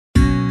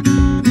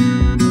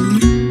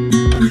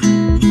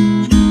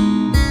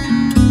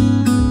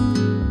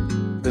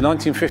The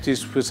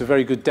 1950s was a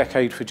very good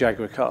decade for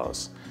Jaguar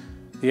cars.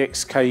 The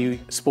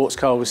XK sports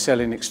car was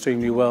selling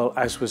extremely well,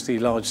 as was the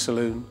large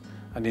saloon,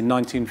 and in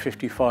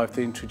 1955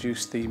 they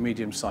introduced the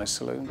medium-sized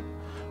saloon.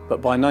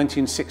 But by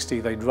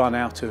 1960 they'd run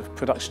out of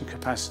production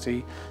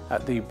capacity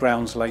at the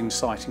Browns Lane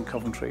site in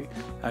Coventry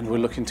and were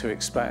looking to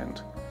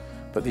expand.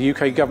 But the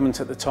UK government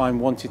at the time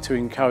wanted to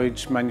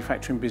encourage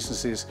manufacturing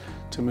businesses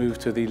to move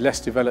to the less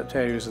developed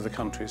areas of the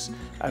countries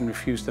and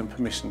refused them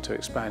permission to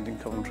expand in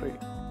Coventry.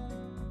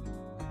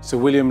 Sir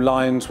William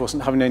Lyons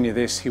wasn't having any of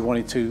this. He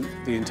wanted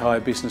the entire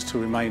business to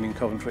remain in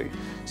Coventry.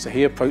 So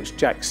he approached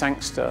Jack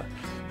Sangster,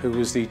 who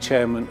was the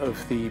chairman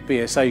of the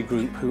BSA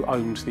group who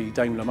owned the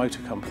Daimler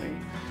Motor Company,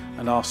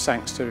 and asked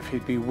Sangster if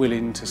he'd be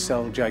willing to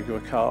sell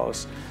Jaguar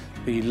cars,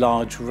 the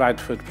large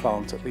Radford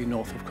plant at the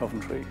north of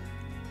Coventry.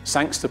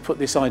 Sangster put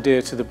this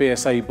idea to the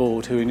BSA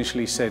Board, who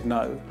initially said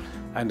no,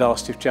 and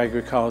asked if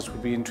Jaguar cars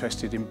would be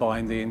interested in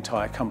buying the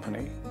entire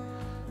company.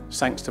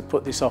 Sangster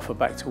put this offer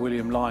back to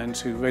William Lyons,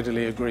 who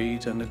readily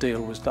agreed, and the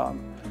deal was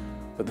done.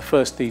 But the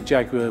first the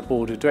Jaguar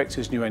Board of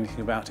Directors knew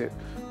anything about it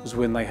was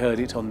when they heard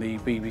it on the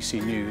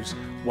BBC News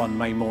one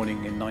May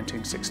morning in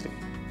 1960.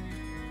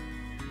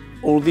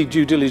 All the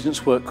due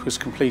diligence work was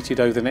completed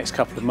over the next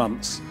couple of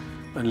months,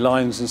 and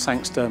Lyons and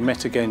Sangster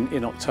met again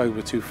in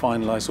October to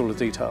finalise all the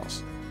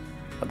details.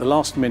 At the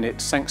last minute,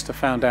 Sangster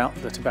found out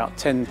that about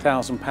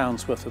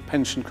 £10,000 worth of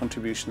pension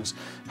contributions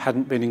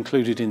hadn't been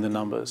included in the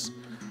numbers,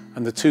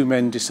 and the two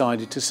men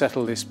decided to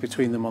settle this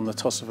between them on the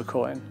toss of a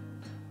coin,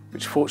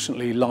 which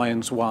fortunately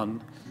Lyons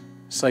won,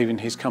 saving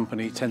his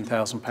company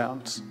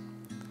 £10,000.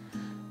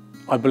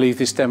 I believe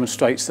this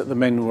demonstrates that the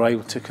men were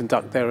able to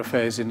conduct their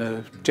affairs in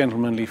a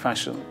gentlemanly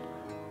fashion.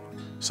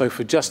 So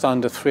for just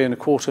under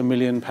 £3.25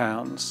 million,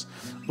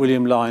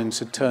 William Lyons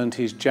had turned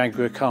his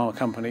Jaguar car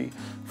company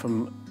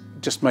from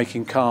just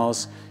making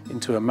cars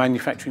into a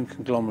manufacturing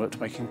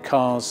conglomerate making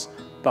cars,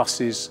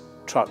 buses,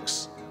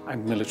 trucks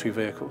and military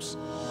vehicles.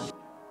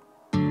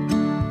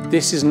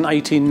 This is an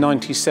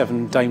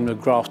 1897 Daimler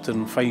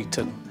Grafton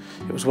Phaeton.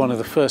 It was one of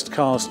the first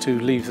cars to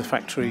leave the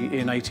factory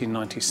in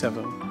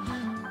 1897,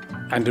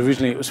 and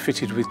originally it was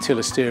fitted with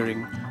tiller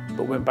steering,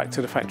 but went back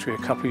to the factory a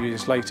couple of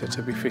years later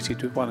to be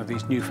fitted with one of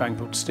these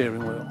newfangled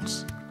steering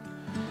wheels.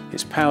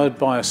 It's powered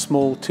by a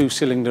small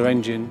two-cylinder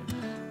engine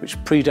which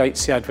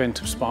predates the advent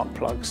of spark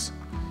plugs.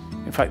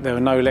 In fact, there are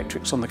no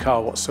electrics on the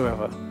car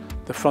whatsoever.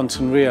 The front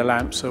and rear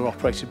lamps are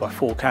operated by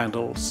 4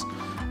 candles,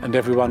 and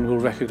everyone will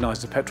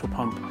recognise the petrol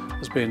pump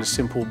as being a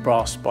simple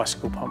brass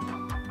bicycle pump.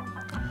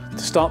 To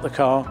start the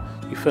car,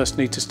 you first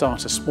need to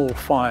start a small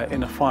fire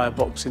in a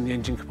firebox in the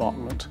engine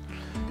compartment.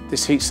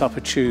 This heats up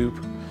a tube,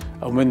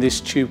 and when this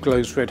tube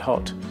glows red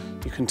hot,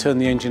 you can turn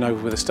the engine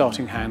over with a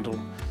starting handle,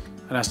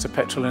 and as the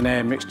petrol and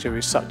air mixture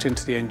is sucked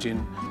into the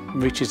engine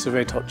and reaches the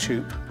red hot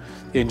tube,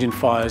 the engine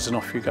fires and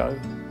off you go.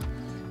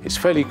 It's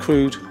fairly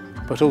crude,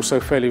 but also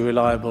fairly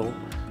reliable,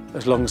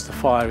 as long as the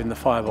fire in the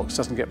firebox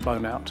doesn't get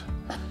blown out.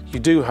 You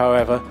do,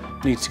 however,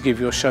 need to give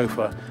your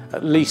chauffeur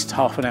at least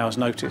half an hour's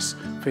notice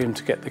for him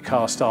to get the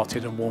car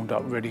started and warmed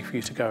up, ready for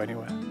you to go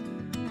anywhere.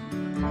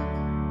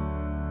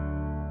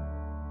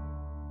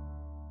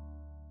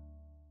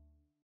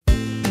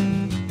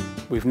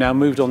 We've now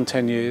moved on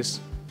 10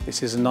 years.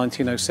 This is a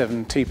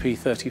 1907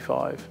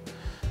 TP35,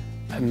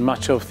 and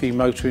much of the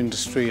motor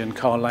industry and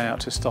car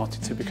layout has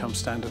started to become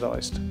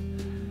standardised.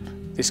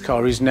 This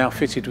car is now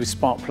fitted with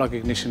spark plug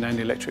ignition and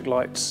electric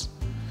lights.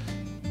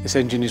 This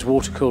engine is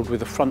water-cooled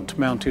with a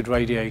front-mounted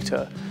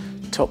radiator,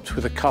 topped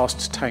with a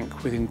cast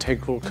tank with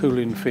integral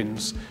cooling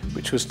fins,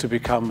 which was to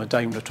become a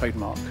Daimler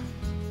trademark.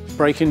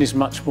 Braking is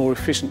much more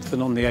efficient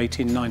than on the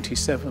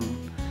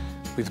 1897,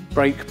 with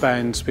brake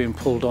bands being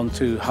pulled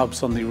onto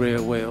hubs on the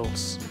rear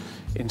wheels,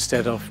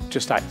 instead of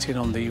just acting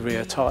on the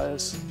rear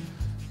tyres.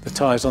 The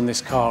tyres on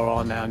this car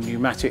are now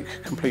pneumatic,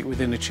 complete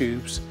with inner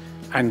tubes,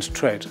 and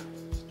tread.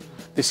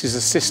 This is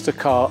a sister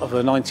car of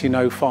a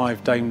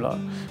 1905 Daimler,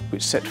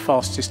 which set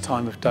fastest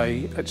time of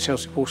day at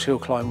Chelsea Walsh Hill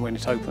Climb when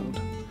it opened.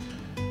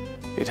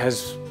 It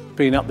has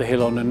been up the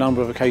hill on a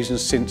number of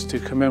occasions since to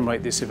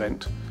commemorate this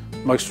event,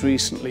 most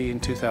recently in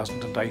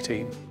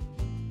 2018.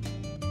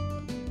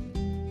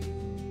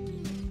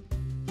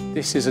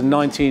 This is a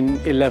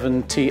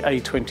 1911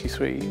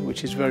 TA23,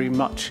 which is very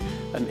much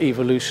an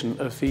evolution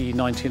of the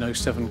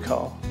 1907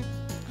 car.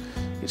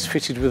 It's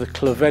fitted with a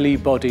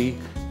Clavelli body,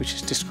 which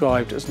is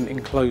described as an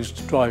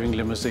enclosed driving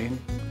limousine.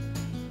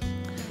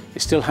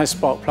 It still has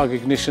spark plug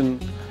ignition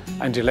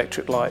and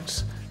electric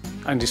lights,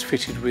 and is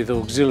fitted with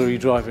auxiliary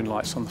driving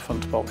lights on the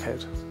front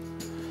bulkhead.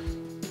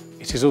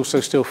 It is also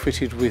still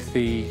fitted with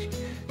the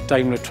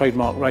Daimler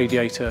trademark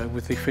radiator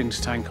with the fins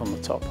tank on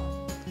the top.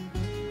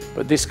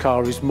 But this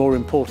car is more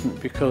important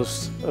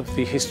because of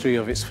the history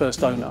of its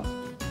first owner.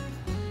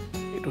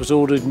 It was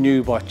ordered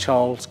new by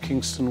Charles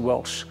Kingston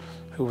Welsh,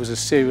 who was a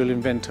serial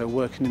inventor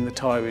working in the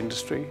tyre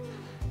industry,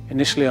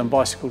 initially on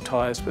bicycle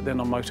tyres but then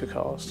on motor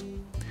cars.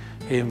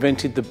 He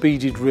invented the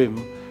beaded rim,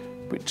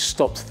 which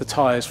stopped the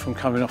tyres from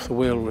coming off the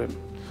wheel rim,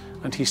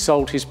 and he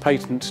sold his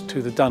patent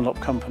to the Daimler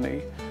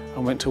Company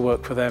and went to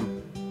work for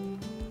them.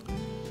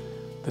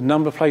 The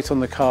number plate on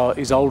the car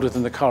is older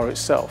than the car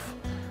itself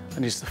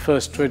and is the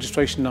first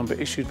registration number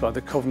issued by the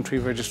Coventry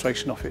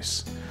Registration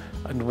Office,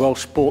 and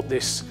Welsh bought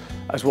this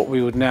as what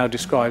we would now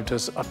describe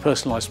as a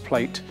personalised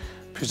plate,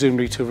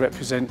 presumably to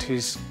represent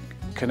his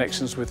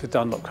connections with the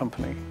Daimler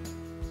Company.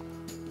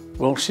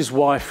 Welsh's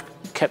wife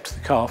kept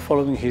the car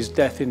following his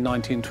death in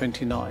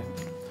 1929,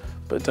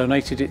 but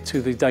donated it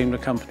to the Daimler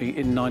Company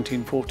in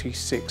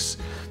 1946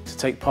 to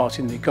take part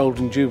in the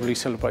Golden Jubilee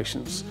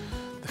celebrations,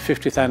 the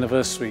 50th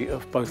anniversary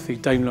of both the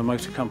Daimler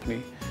Motor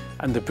Company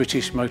and the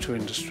British motor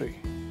industry.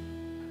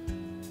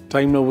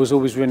 Daimler was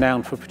always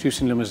renowned for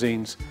producing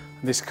limousines,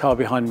 and this car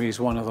behind me is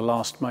one of the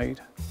last made.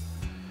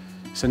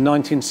 It's a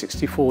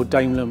 1964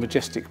 Daimler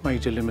Majestic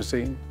Major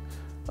limousine,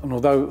 and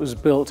although it was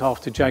built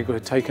after Jaguar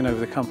had taken over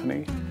the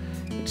company,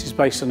 it is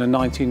based on a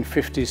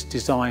 1950s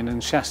design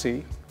and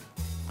chassis.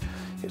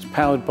 It's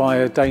powered by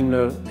a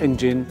Daimler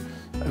engine,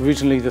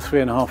 originally the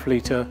 3.5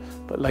 litre,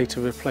 but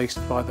later replaced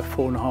by the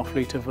 4.5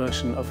 litre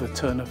version of the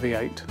Turner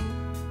V8.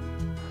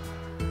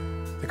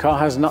 The car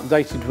has an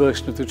updated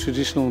version of the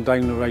traditional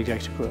Daimler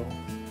radiator grille.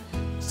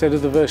 Instead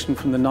of the version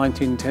from the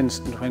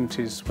 1910s and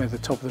 20s where the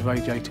top of the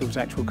radiator was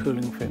actual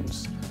cooling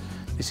fins,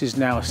 this is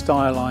now a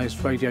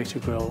stylised radiator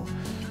grille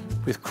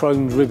with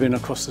chromed ribbon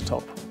across the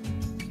top.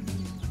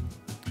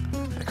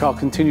 The car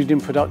continued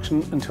in production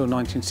until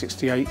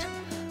 1968,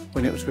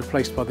 when it was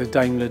replaced by the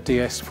Daimler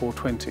DS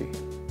 420.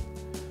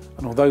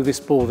 And although this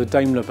bore the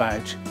Daimler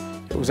badge,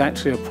 it was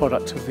actually a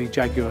product of the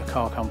Jaguar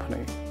car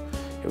company.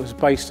 It was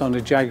based on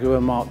a Jaguar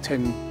Mark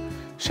X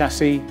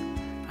chassis,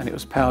 and it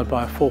was powered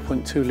by a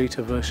 4.2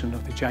 litre version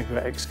of the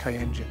Jaguar XK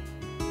engine.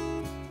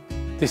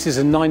 This is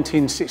a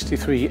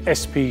 1963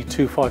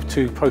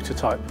 SP252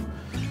 prototype,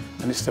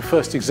 and it's the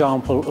first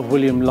example of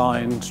William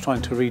Lyons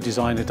trying to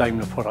redesign a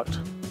Daimler product.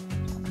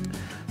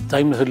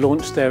 Daimler had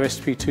launched their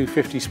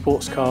SP250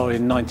 sports car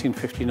in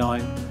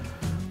 1959,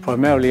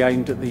 primarily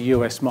aimed at the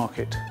US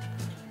market.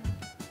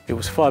 It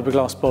was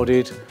fiberglass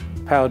bodied,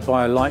 powered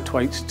by a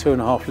lightweight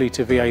 2.5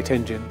 litre V8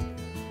 engine.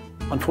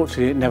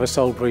 Unfortunately, it never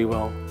sold very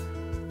well,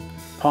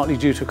 partly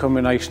due to a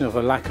combination of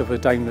a lack of a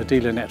Daimler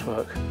dealer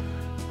network,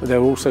 but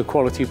there were also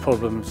quality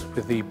problems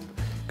with the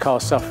car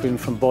suffering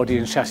from body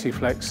and chassis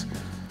flex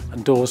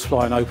and doors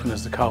flying open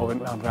as the car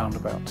went round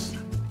roundabouts.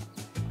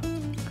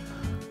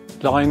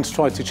 Lyons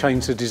tried to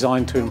change the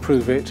design to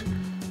improve it,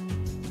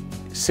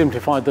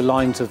 simplified the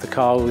lines of the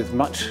car with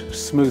much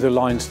smoother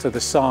lines to the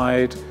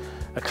side,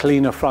 a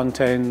cleaner front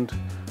end,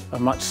 a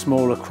much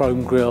smaller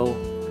chrome grille.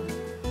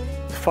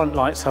 The front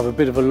lights have a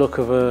bit of a look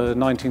of a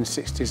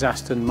 1960s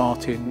Aston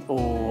Martin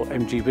or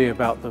MGB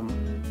about them.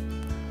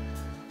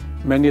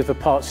 Many of the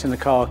parts in the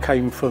car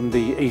came from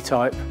the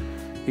E-Type,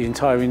 the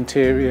entire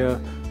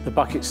interior, the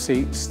bucket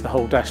seats, the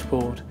whole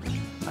dashboard,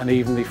 and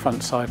even the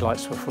front side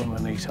lights were from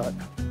an E-Type.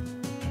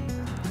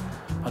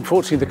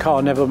 Unfortunately, the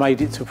car never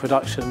made it to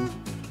production.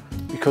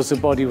 Because the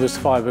body was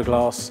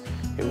fiberglass,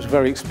 it was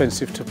very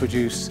expensive to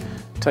produce,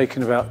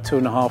 taking about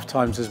 2.5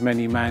 times as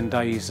many man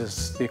days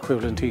as the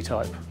equivalent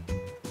E-Type.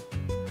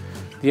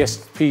 The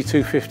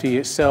SP250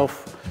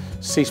 itself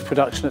ceased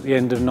production at the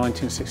end of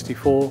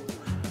 1964,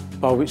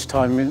 by which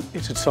time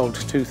it had sold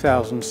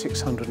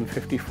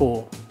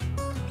 2,654.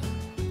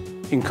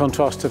 In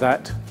contrast to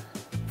that,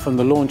 from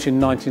the launch in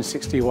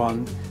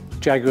 1961,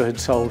 Jaguar had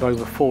sold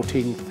over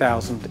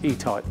 14,000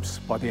 E-Types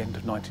by the end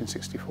of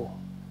 1964.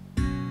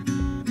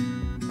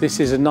 This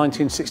is a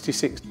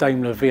 1966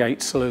 Daimler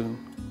V8 saloon.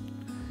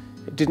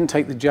 It didn't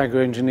take the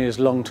Jaguar engineers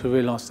long to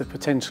realise the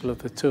potential of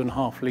the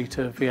 2.5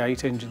 litre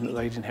V8 engine that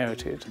they'd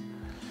inherited,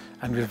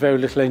 and with very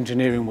little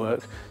engineering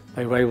work,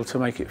 they were able to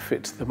make it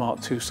fit the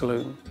Mark II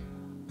saloon.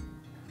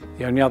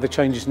 The only other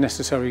changes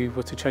necessary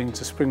were to change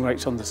the spring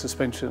rates on the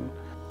suspension,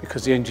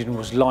 because the engine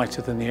was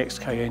lighter than the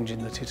XK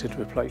engine that it had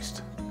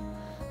replaced.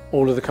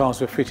 All of the cars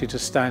were fitted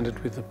as standard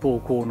with the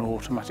Borg-Warner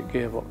automatic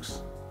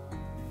gearbox.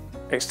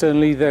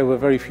 Externally, there were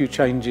very few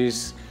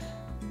changes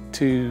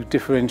to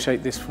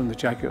differentiate this from the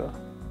Jaguar.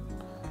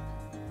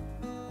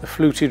 The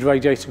fluted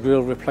radiator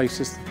grille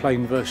replaces the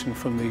plain version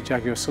from the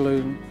Jaguar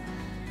saloon,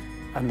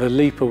 and the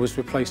leaper was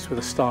replaced with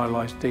a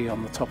stylised D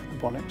on the top of the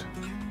bonnet.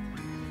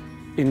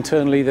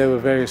 Internally, there were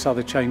various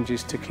other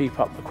changes to keep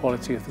up the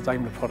quality of the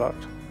Daimler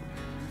product.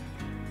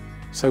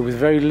 So with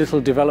very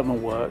little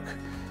development work,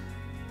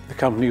 the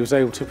company was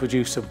able to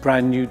produce a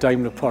brand new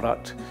Daimler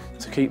product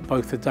to keep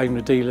both the Daimler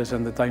dealers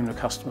and the Daimler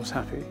customers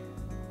happy.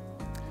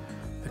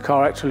 The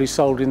car actually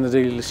sold in the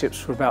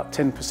dealerships for about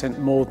 10%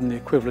 more than the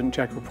equivalent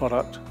Jaguar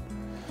product,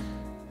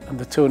 and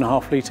the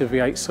 2.5 litre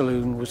V8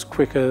 saloon was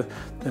quicker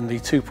than the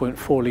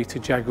 2.4 litre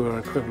Jaguar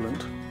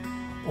equivalent,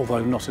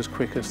 although not as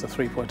quick as the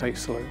 3.8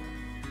 saloon.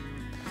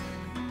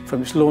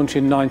 From its launch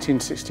in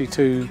 1962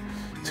 to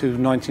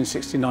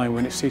 1969,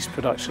 when it ceased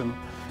production,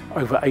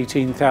 over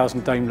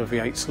 18,000 Daimler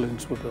V8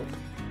 saloons were built.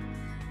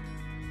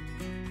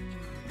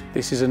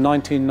 This is a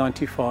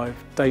 1995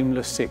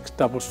 Daimler 6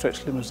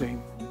 double-stretch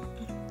limousine.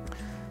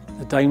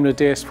 The Daimler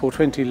DS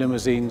 420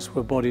 limousines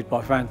were bodied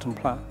by Van den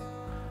Plas,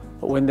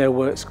 but when their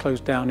works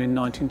closed down in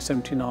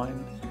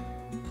 1979,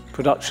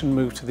 production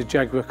moved to the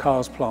Jaguar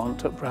Cars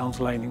plant at Browns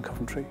Lane in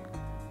Coventry.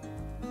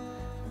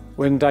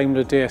 When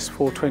Daimler DS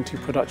 420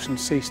 production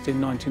ceased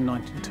in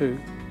 1992,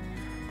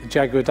 the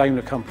Jaguar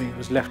Daimler Company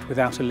was left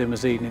without a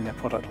limousine in their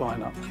product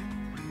lineup.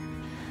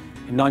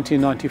 In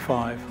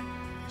 1995,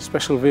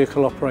 Special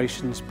Vehicle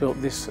Operations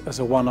built this as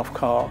a one-off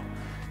car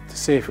to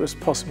see if it was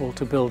possible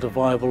to build a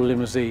viable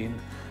limousine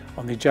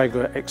on the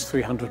Jaguar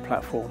X300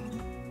 platform.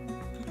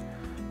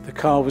 The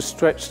car was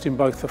stretched in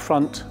both the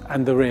front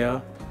and the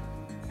rear,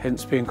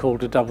 hence being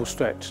called a double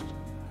stretched.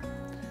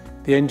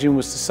 The engine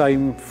was the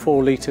same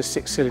 4-litre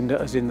 6-cylinder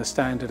as in the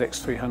standard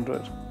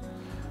X300,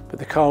 but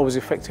the car was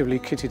effectively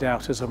kitted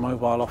out as a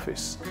mobile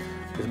office,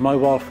 with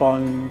mobile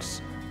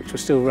phones, which were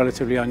still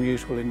relatively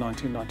unusual in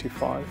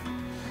 1995,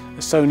 a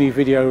Sony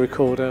video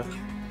recorder,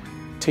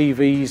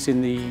 TVs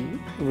in the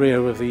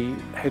rear of the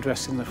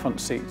headrest in the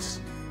front seats.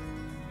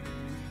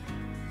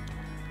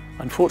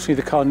 Unfortunately,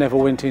 the car never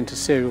went into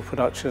serial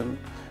production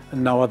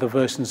and no other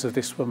versions of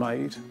this were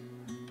made.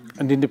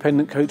 And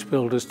independent coach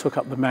builders took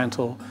up the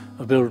mantle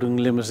of building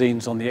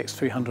limousines on the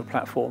X300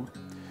 platform.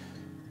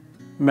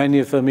 Many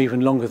of them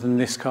even longer than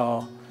this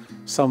car,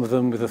 some of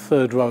them with a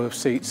third row of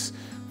seats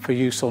for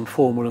use on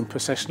formal and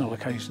processional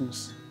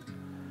occasions.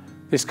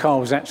 This car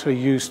was actually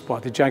used by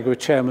the Jaguar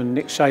chairman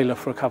Nick Shaler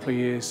for a couple of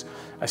years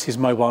as his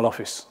mobile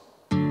office.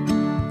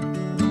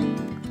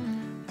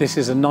 This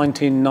is a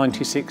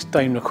 1996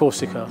 Daimler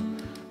Corsica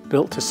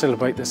built to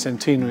celebrate the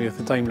centenary of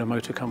the Daimler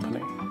Motor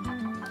Company.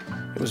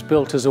 It was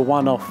built as a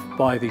one-off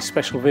by the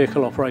Special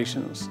Vehicle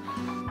Operations,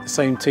 the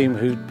same team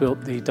who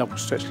built the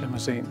double-stretch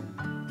limousine.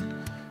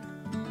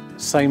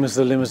 Same as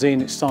the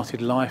limousine, it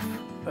started life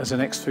as an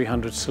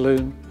X300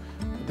 saloon.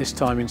 This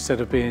time, instead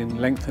of being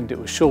lengthened, it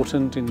was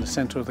shortened in the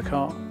centre of the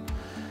car.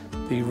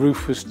 The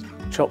roof was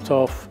chopped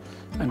off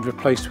and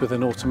replaced with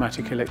an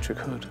automatic electric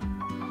hood.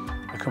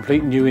 A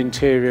complete new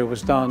interior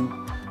was done,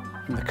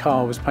 and the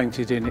car was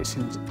painted in its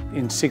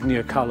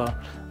insignia colour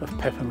of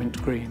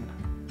peppermint green.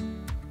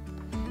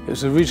 It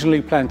was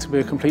originally planned to be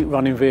a complete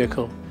running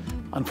vehicle.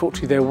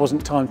 Unfortunately, there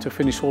wasn't time to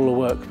finish all the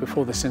work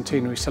before the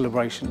centenary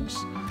celebrations,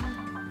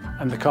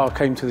 and the car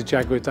came to the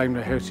Jaguar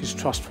Daimler Heritage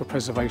Trust for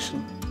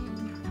preservation.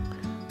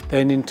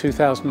 Then in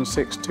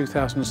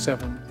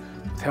 2006-2007,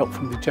 with help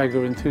from the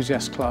Jaguar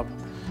Enthusiast Club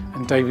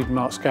and David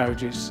Marks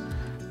Garages,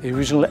 the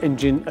original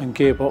engine and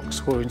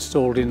gearbox were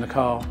installed in the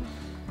car.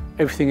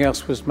 Everything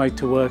else was made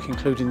to work,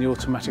 including the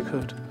automatic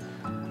hood,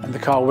 and the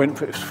car went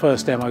for its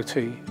first MOT.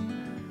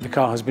 The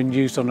car has been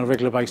used on a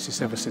regular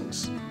basis ever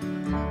since.